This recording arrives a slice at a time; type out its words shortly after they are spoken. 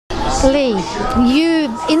Lee, you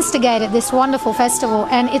instigated this wonderful festival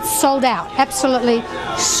and it's sold out, absolutely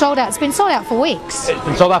sold out. It's been sold out for weeks. It's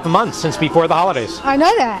been sold out for months, since before the holidays. I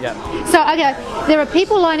know that. Yeah. So, okay, there are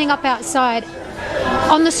people lining up outside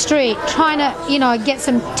on the street trying to, get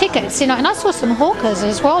some tickets, and I saw some hawkers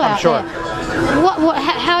as well out sure. there.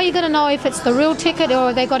 How are you going to know if it's the real ticket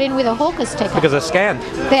or they got in with a hawker's ticket? Because they're scanned.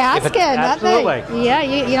 They are scanned, aren't they? Absolutely.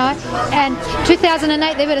 Yeah, and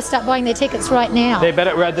 2008, they better start buying their tickets right now. They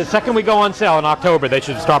better, the second we go on sale in October, they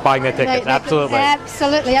should start buying their tickets. Absolutely.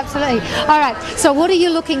 Absolutely. All right, so what are you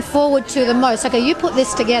looking forward to the most? Okay, you put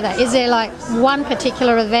this together. Is there like one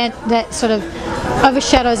particular event that sort of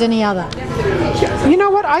overshadows any other? You know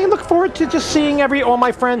what? I look forward to just seeing all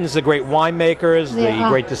my friends, the great winemakers, the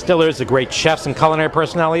great distillers, the great chefs and culinary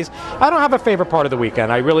personalities. I don't have a favorite part of the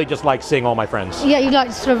weekend. I really just like seeing all my friends. Yeah, you like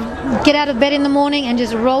to sort of get out of bed in the morning and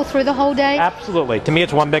just roll through the whole day? Absolutely. To me,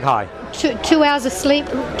 it's one big high. 2 hours of sleep,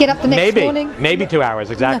 get up the next morning? Maybe 2 hours,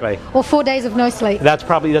 exactly. No. Or 4 days of no sleep. That's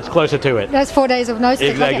closer to it. That's 4 days of no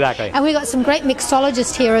sleep. Exactly. Okay. And we got some great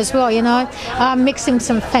mixologists here as well, mixing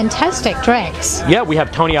some fantastic drinks. Yeah, we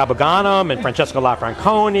have Tony Aboganum and Francesco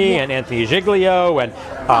Lafranconi and Anthony Giglio and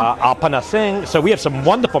Alpana Singh. So we have some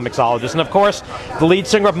wonderful mixologists. And of course, the lead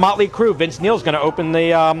singer of Motley Crue, Vince Neil, is going to open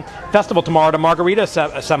the festival tomorrow at a margarita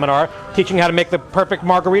seminar, teaching how to make the perfect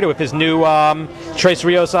margarita with his new Tres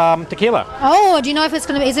Rios tequila. Oh, do you know if it's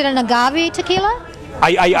going to be, is it an agave tequila?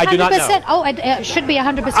 I do not know. Oh, it should be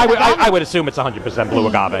 100% agave. I would assume it's 100% blue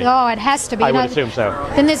agave. Oh, it has to be. I would assume so.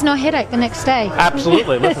 Then there's no headache the next day.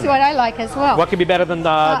 Absolutely. That's what I like as well. What could be better than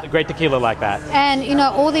great tequila like that? And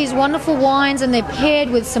all these wonderful wines, and they're paired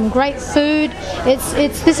with some great food.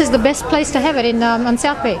 This is the best place to have it on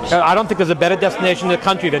South Beach. I don't think there's a better destination in the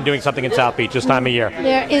country than doing something in South Beach this time of year.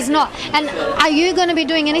 There is not. And are you going to be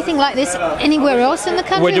doing anything like this anywhere else in the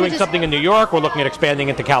country? We're doing something in New York. We're looking at expanding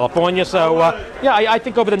into California. So I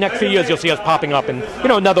think over the next few years you'll see us popping up in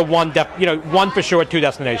another one for sure, 2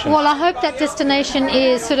 destinations. Well, I hope that destination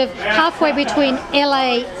is sort of halfway between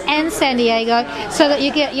LA and San Diego, so that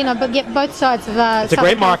you get get both sides of it's a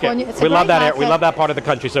great market. We love that market. We love that part of the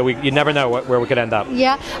country. So you never know where we could end up.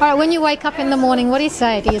 Yeah. All right. When you wake up in the morning, what do you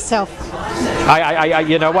say to yourself?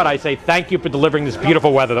 You know what? I say thank you for delivering this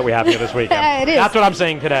beautiful weather that we have here this weekend. It is. That's what I'm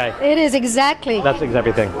saying today. It is, exactly. That's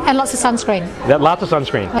everything. And lots of sunscreen. Lots of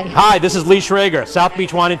sunscreen. Hi, this is Lee Schrager, South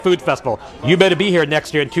Beach Wine and Food Festival. You better be here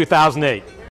next year in 2008.